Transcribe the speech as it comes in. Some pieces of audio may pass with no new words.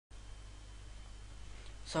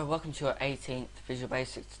So welcome to our 18th Visual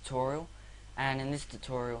Basic tutorial, and in this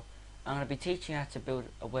tutorial I'm going to be teaching you how to build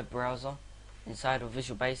a web browser inside of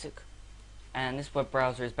Visual Basic. And this web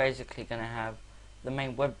browser is basically going to have the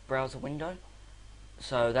main web browser window,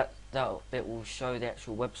 so that bit will show the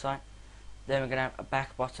actual website. Then we're going to have a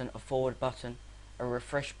back button, a forward button, a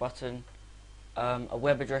refresh button, a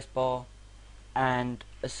web address bar, and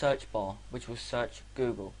a search bar which will search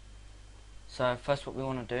Google. So first what we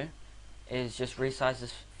want to do is just resize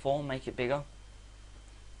this form, make it bigger,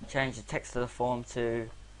 change the text of the form to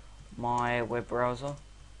my web browser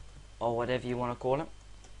or whatever you want to call it,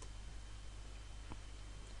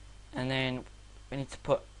 and then we need to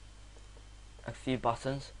put a few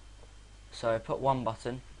buttons. So put one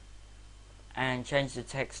button and change the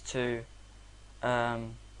text to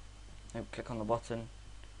click on the button,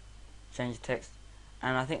 change the text,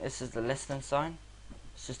 and I think this is the less than sign.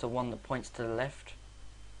 It's just the one that points to the left.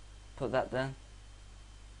 Put that there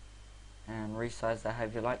and resize that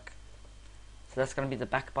however you like. So that's going to be the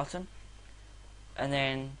back button, and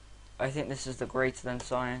then I think this is the greater than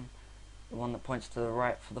sign, the one that points to the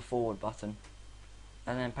right, for the forward button,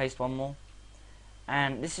 and then paste one more.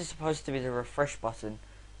 And this is supposed to be the refresh button,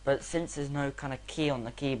 but since there's no kind of key on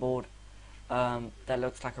the keyboard that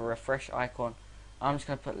looks like a refresh icon, I'm just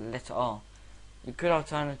going to put the letter R. You could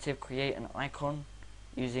alternatively create an icon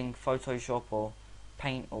using Photoshop or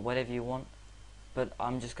Paint or whatever you want, but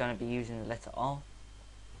I'm just going to be using the letter R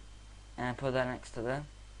and put that next to there.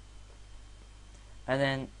 And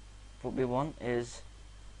then what we want is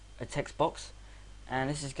a text box, and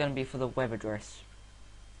this is going to be for the web address.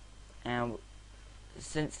 And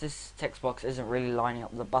since this text box isn't really lining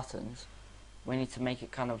up the buttons, we need to make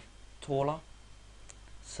it kind of taller.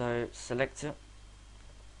 So select it,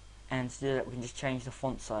 and to do that we can just change the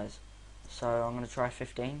font size. So I'm going to try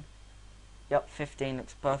 15. Yep, 15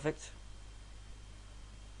 looks perfect.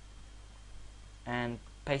 And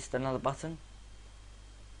paste another button,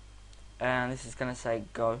 and this is going to say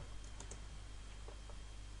go,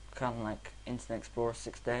 kind of like Internet Explorer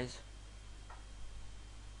 6 days.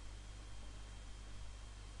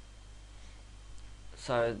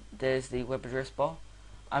 So there's the web address bar.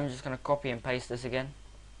 I'm just going to copy and paste this again,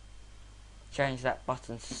 change that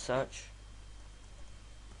button to search,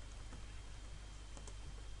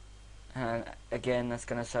 and again that's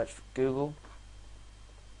going to search for Google.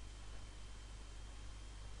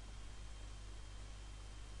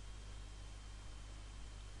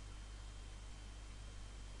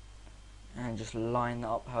 And just line that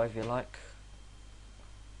up however you like.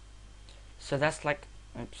 So that's like,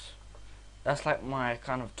 that's like my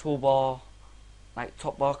kind of toolbar, like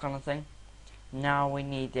top bar kind of thing. Now we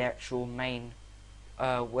need the actual main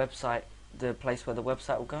website, the place where the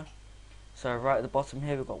website will go. So right at the bottom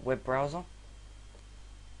here we've got web browser,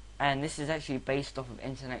 and this is actually based off of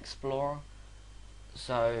Internet Explorer,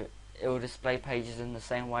 so it will display pages in the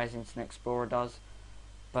same way as Internet Explorer does,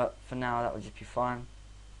 but for now that will just be fine.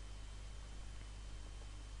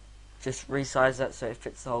 Just resize that so it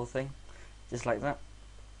fits the whole thing, just like that.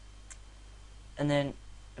 And then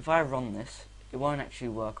if I run this, it won't actually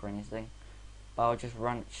work or anything, but I'll just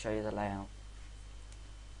run it to show you the layout.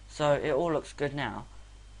 So it all looks good now,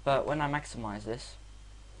 but when I maximize this,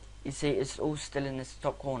 you see it's all still in this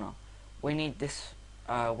top corner. We need this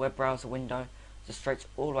web browser window to stretch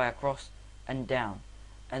all the way across and down,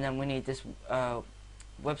 and then we need this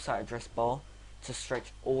website address bar to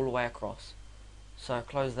stretch all the way across. So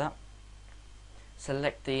close that,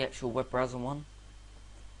 select the actual web browser one,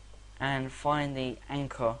 and find the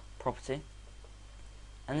anchor property.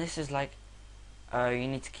 And this is like, you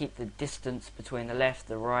need to keep the distance between the left,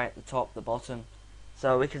 the right, the top, the bottom,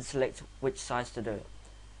 so we can select which size to do it.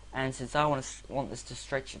 And since I want this to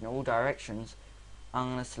stretch in all directions,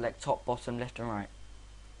 I'm going to select top, bottom, left and right.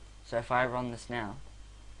 So if I run this now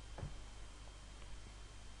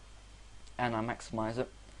and I maximize it,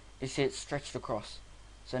 you see it's stretched across.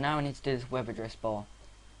 So now we need to do this web address bar,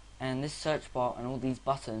 and this search bar and all these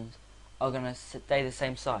buttons are going to stay the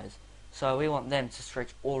same size, so we want them to stretch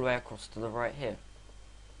all the way across to the right here.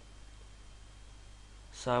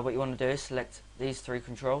 So what you want to do is select these three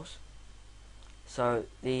controls, so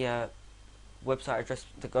the website address,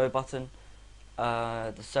 the go button,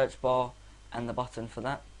 the search bar and the button for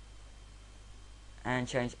that, and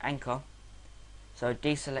change anchor, so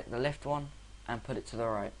deselect the left one and put it to the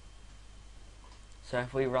right. So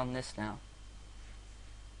if we run this now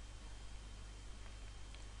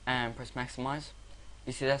and press maximize,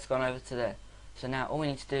 you see that's gone over to there. So now all we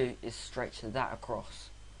need to do is stretch that across.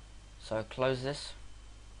 So close this,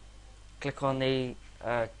 click on the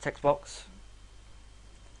text box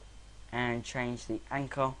and change the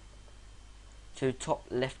anchor to top,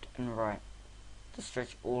 left and right to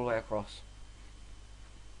stretch all the way across.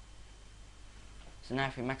 So now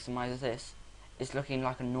if we maximize this, it's looking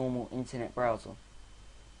like a normal internet browser.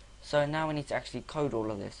 So now we need to actually code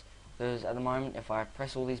all of this, because at the moment if I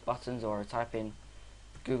press all these buttons or I type in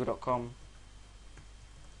google.com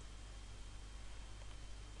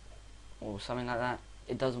or something like that,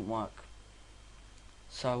 it doesn't work.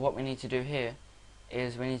 So what we need to do here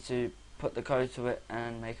is we need to put the code to it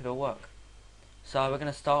and make it all work. So we're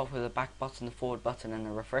going to start off with the back button, the forward button and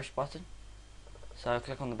the refresh button. So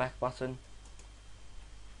click on the back button,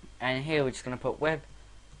 and here we're just going to put web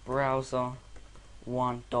browser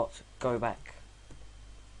 1.go back.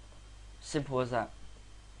 Simple as that.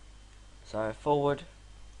 So forward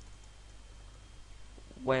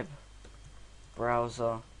web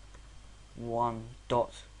browser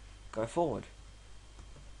 1.go forward.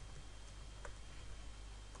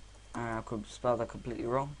 I could spell that completely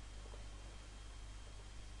wrong.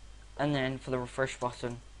 And then for the refresh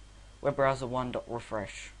button, web browser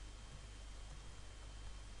 1.refresh.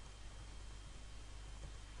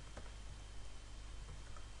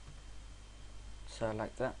 So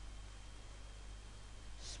like that.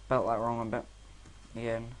 Spelt that wrong a bit.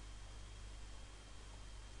 Again.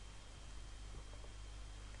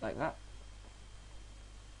 Like that.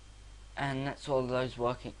 And that's all those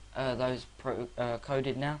working.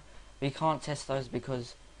 Coded now. We can't test those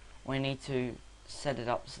because we need to set it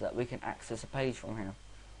up so that we can access a page from here.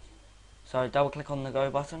 So double click on the go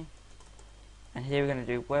button, and here we're going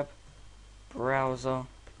to do web browser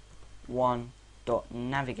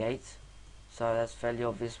 1.navigate. So that's fairly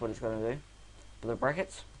obvious what it's going to do with the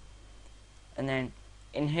brackets. And then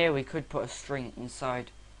in here we could put a string inside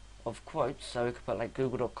of quotes, so we could put like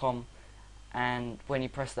google.com, and when you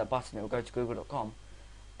press that button it will go to google.com,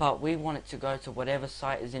 but we want it to go to whatever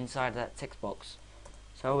site is inside that text box.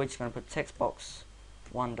 So we're just going to put text box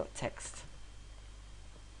 1.text.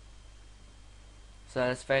 So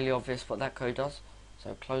that's fairly obvious what that code does.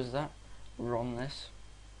 So close that, run this,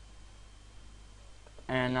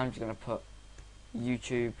 and I'm just going to put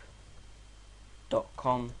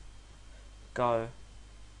youtube.com go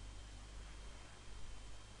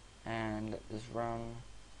and let this run.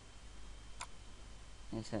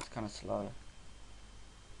 Internet's kind of slow.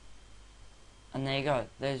 And there you go,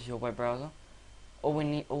 there's your web browser. All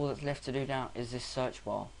that's left to do now is this search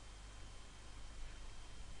bar.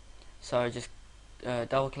 So just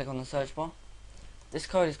double click on the search bar. This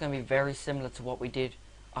code is going to be very similar to what we did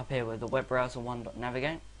up here with the web browser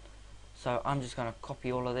 1.navigate. So I'm just going to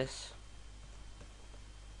copy all of this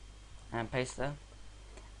and paste there,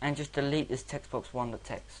 and just delete this text box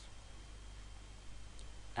 1.text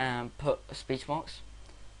and put speech marks.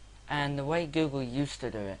 And the way Google used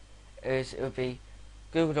to do it is it would be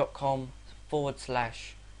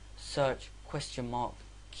google.com/search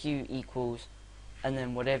Q equals, and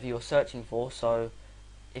then whatever you're searching for. So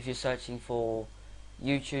if you're searching for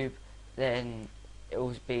YouTube, then it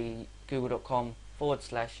will be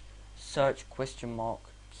google.com/search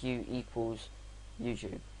Q equals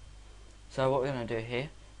YouTube. So what we're going to do here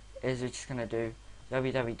is we're just going to do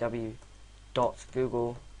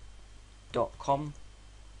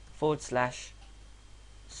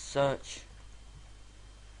www.google.com/search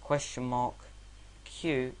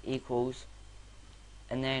Q equals,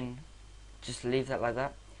 and then just leave that like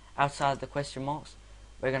that. Outside the question marks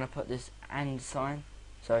we're going to put this and sign,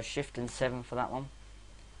 so shift and 7 for that one,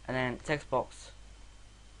 and then text box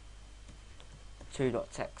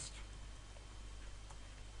 2.text.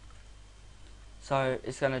 So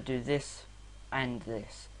it's going to do this and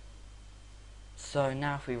this. So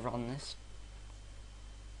now if we run this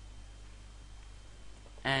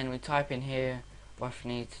and we type in here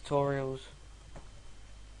Waffney tutorials,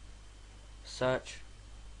 search,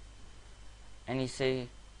 and you see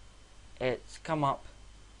it's come up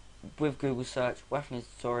with Google search Waffney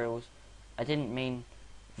tutorials. I didn't mean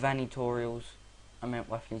Vanitorials, I meant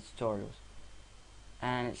Waffney tutorials,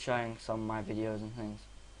 and it's showing some of my videos and things.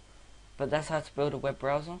 But that's how to build a web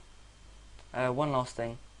browser. One last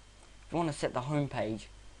thing, if you want to set the home page,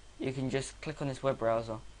 you can just click on this web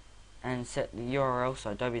browser and set the URL,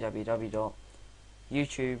 so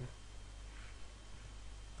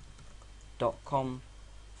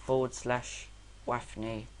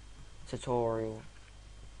www.youtube.com/Waffney tutorial.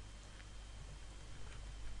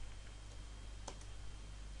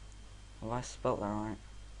 Have I spelt that right?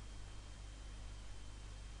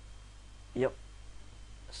 Yep.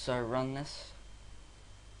 So run this,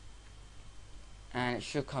 and it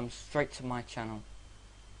should come straight to my channel.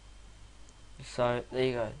 So there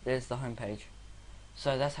you go, there's the home page.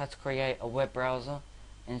 So that's how to create a web browser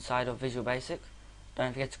inside of Visual Basic.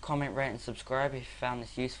 Don't forget to comment, rate and subscribe if you found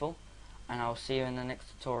this useful, and I'll see you in the next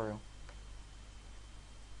tutorial.